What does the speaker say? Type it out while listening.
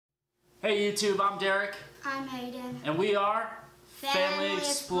Hey YouTube, I'm Derek. I'm Hayden. And we are Family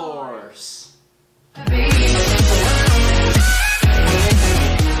Explorers.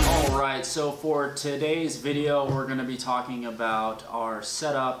 Alright, so for today's video we're going to be talking about our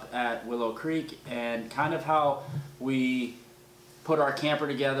setup at Willow Creek and kind of how we put our camper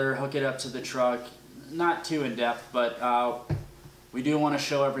together, hook it up to the truck. Not too in depth, but we do want to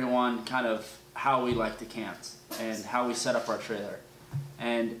show everyone kind of how we like to camp and how we set up our trailer.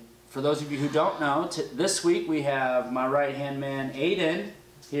 And for those of you who don't know, this week we have my right-hand man, Aiden,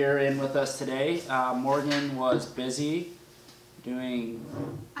 here in with us today. Morgan was busy doing...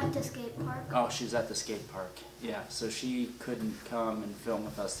 At the skate park. Oh, she's at the skate park. Yeah, so she couldn't come and film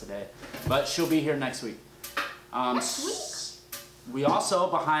with us today. But she'll be here next week. Next week? We also,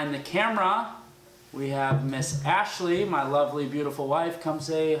 behind the camera, we have Miss Ashley, my lovely, beautiful wife. Come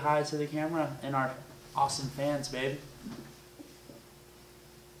say hi to the camera and our awesome fans, babe.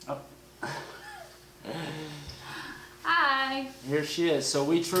 Oh. Hi. Here she is. So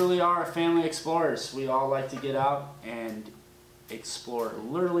we truly are family explorers. We all like to get out and explore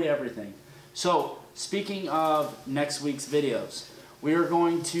literally everything. So speaking of next week's videos, we are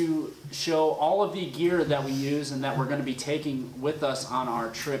going to show all of the gear that we use and that we're going to be taking with us on our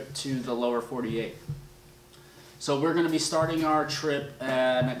trip to the lower 48. So we're going to be starting our trip in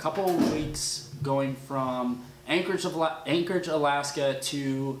a couple of weeks, going from Anchorage, Alaska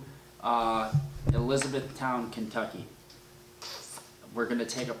to Elizabethtown, Kentucky. We're going to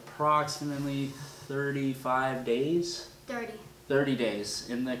take approximately 35 days? 30 days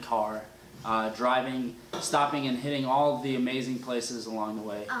in the car, driving, stopping and hitting all the amazing places along the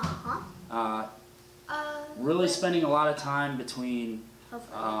way. Really spending a lot of time between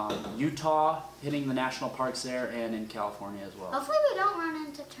Utah, hitting the national parks there, and in California as well. Hopefully we don't run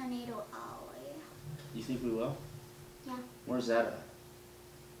into Tornado Alley. You think we will? Yeah. Where's that at?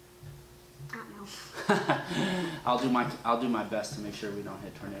 I don't know. I'll do my best to make sure we don't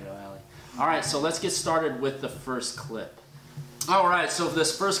hit Tornado Alley. All right, so let's get started with the first clip. All right, so for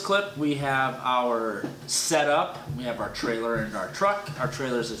this first clip, we have our setup. We have our trailer and our truck. Our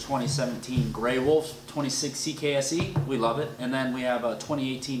trailer is a 2017 Grey Wolf 26 CKSE. We love it. And then we have a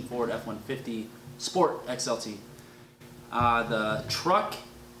 2018 Ford F-150 Sport XLT. The truck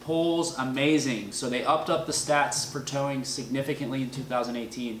pulls amazing. So they upped up the stats for towing significantly in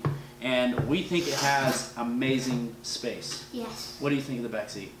 2018. And we think it has amazing space. Yes. What do you think of the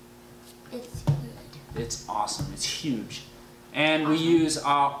back seat? It's good. It's awesome. It's huge. And we use a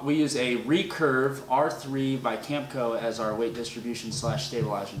Recurve R3 by Campco as our weight distribution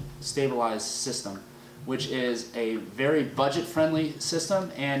 / stabilized system, which is a very budget-friendly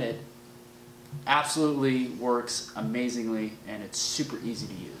system, and it absolutely works amazingly, and it's super easy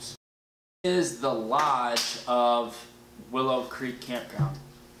to use. This is the lodge of Willow Creek Campground.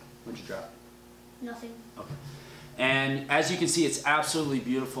 What'd you drop? Nothing. Okay. And as you can see, it's absolutely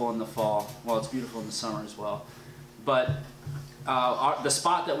beautiful in the fall. Well, it's beautiful in the summer as well. But the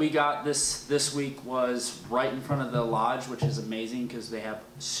spot that we got this week was right in front of the lodge, which is amazing because they have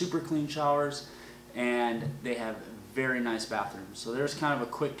super clean showers and they have very nice bathrooms. So there's kind of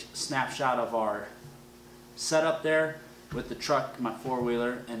a quick snapshot of our setup there with the truck, my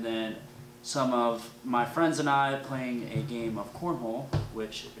four-wheeler, and then some of my friends and I playing a game of cornhole,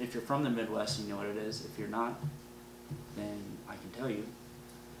 which if you're from the Midwest, you know what it is. If you're not, then I can tell you.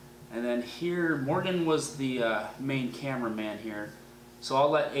 And then here, Morgan was the main cameraman here. So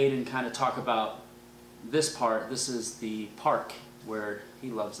I'll let Aiden kind of talk about this part. This is the park where he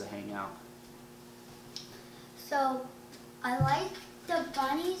loves to hang out. So I like the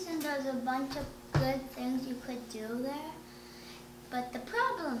bunnies, and there's a bunch of good things you could do there. But the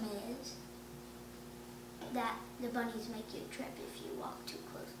problem is that the bunnies make you trip if you walk too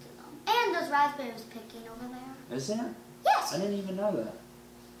close to them. And there's raspberries picking over there. Is there? Yes! I didn't even know that.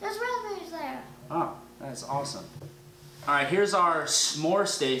 There's raspberries there. Oh, that's awesome. All right, here's our s'more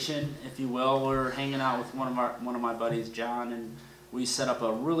station, if you will. We're hanging out with one of my buddies, John, and we set up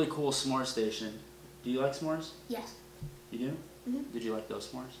a really cool s'more station. Do you like s'mores? Yes. You do? Mm-hmm. Did you like those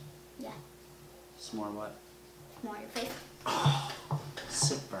s'mores? Yeah. S'more what? S'more your face. Oh,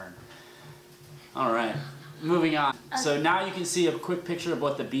 sick burn. All right, moving on. Okay. So now you can see a quick picture of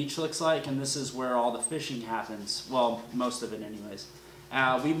what the beach looks like, and this is where all the fishing happens. Well, most of it anyways.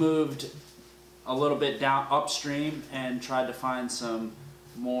 We moved a little bit down upstream and tried to find some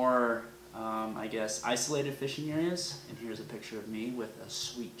more, I guess, isolated fishing areas. And here's a picture of me with a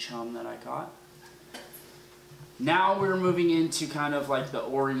sweet chum that I caught. Now we're moving into kind of like the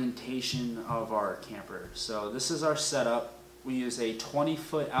orientation of our camper. So this is our setup. we use a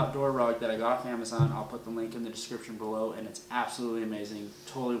 20-foot outdoor rug that I got off Amazon. I'll put the link in the description below, and it's absolutely amazing.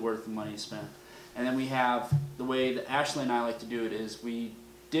 Totally worth the money spent. And then we have, the way that Ashley and I like to do it is we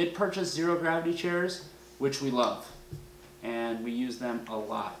did purchase zero gravity chairs, which we love, and we use them a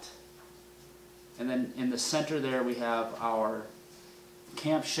lot. And then in the center there we have our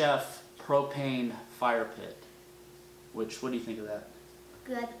Camp Chef propane fire pit, which, what do you think of that?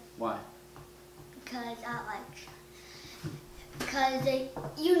 Good. Why? Because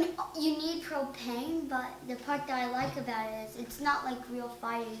you need propane, but the part that I like about it is it's not like real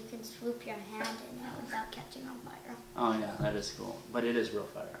fire. You can swoop your hand in it without catching on fire. Oh yeah, that is cool. But it is real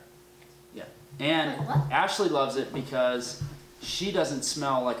fire. Yeah. And Wait, what? Ashley loves it because she doesn't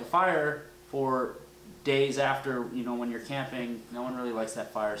smell like a fire for days after, you know, when you're camping. No one really likes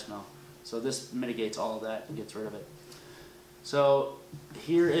that fire smell. So this mitigates all of that and gets rid of it. So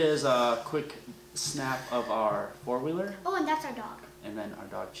here is a quick snap of our four-wheeler. Oh, and that's our dog. And then our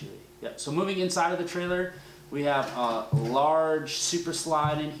dog Chewy. Yeah. So moving inside of the trailer, we have a large super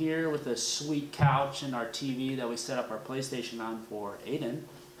slide in here with a sweet couch and our TV that we set up our PlayStation on for Aiden.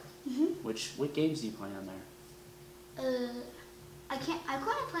 What games do you play on there? I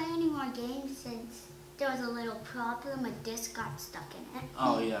couldn't play any more games since there was a little problem. A disc got stuck in it.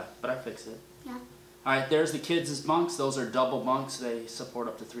 Oh yeah, but I fixed it. Yeah. All right, there's the kids' bunks. Those are double bunks. They support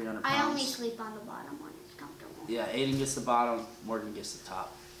up to 300 pounds. I only sleep on the bottom when it's comfortable. Yeah, Aiden gets the bottom, Morgan gets the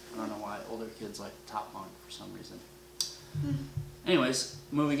top. I don't know why older kids like the top bunk for some reason. Anyways,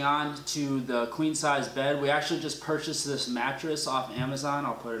 moving on to the queen size bed. We actually just purchased this mattress off Amazon.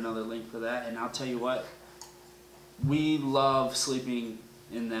 I'll put another link for that. And I'll tell you what, we love sleeping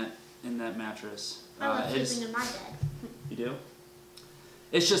in that mattress. I love sleeping in my bed. You do?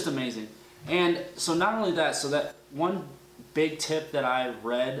 It's just amazing. And so not only that, so that one big tip that I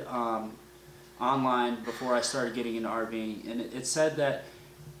read online before I started getting into RVing, and it said that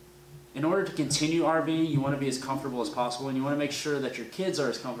in order to continue RVing, you want to be as comfortable as possible, and you want to make sure that your kids are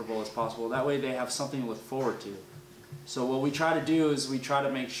as comfortable as possible. That way they have something to look forward to. So what we try to do is we try to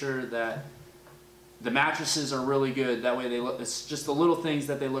make sure that the mattresses are really good. That way it's just the little things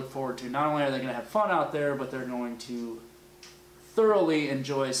that they look forward to. Not only are they going to have fun out there, but they're going to thoroughly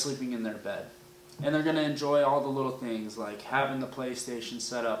enjoy sleeping in their bed. And they're going to enjoy all the little things like having the PlayStation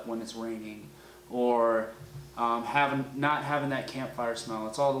set up when it's raining, or not having that campfire smell.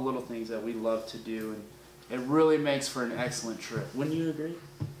 It's all the little things that we love to do, and it really makes for an excellent trip. Wouldn't you agree?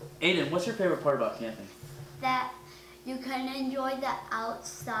 Aiden, what's your favorite part about camping? That you can enjoy the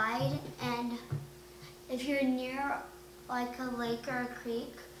outside, and if you're near like a lake or a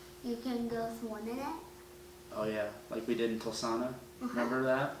creek, you can go swim in it. Oh yeah, like we did in Tulsana. Remember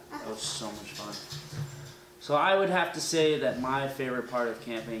that? That was so much fun. So I would have to say that my favorite part of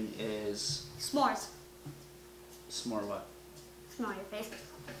camping is... S'mores. S'more what? S'more your face.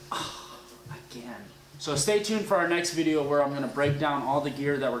 Oh, again. So stay tuned for our next video where I'm going to break down all the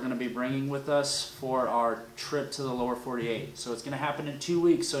gear that we're going to be bringing with us for our trip to the lower 48. So it's going to happen in 2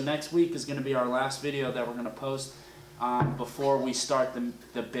 weeks. So next week is going to be our last video that we're going to post before we start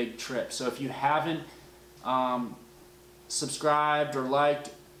the big trip. So if you haven't subscribed or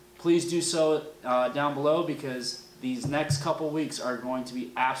liked, please do so down below, because these next couple weeks are going to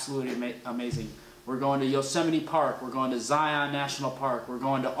be absolutely amazing. We're going to Yosemite Park, we're going to Zion National Park, we're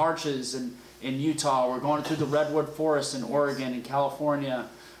going to Arches in Utah, we're going through the Redwood Forest in Oregon and California,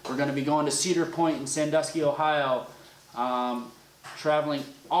 we're going to be going to Cedar Point in Sandusky, Ohio, traveling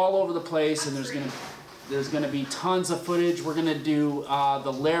all over the place, and there's going to be tons of footage. We're going to do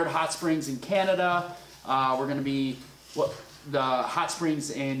the Laird Hot Springs in Canada. We're going to be the hot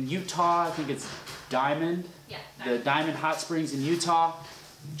springs in Utah. I think it's Diamond. Yeah. The Diamond Hot Springs in Utah.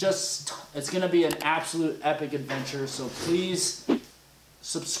 It's going to be an absolute epic adventure. So please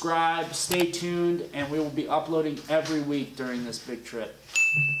subscribe, stay tuned, and we will be uploading every week during this big trip.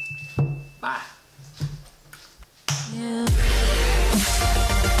 Bye.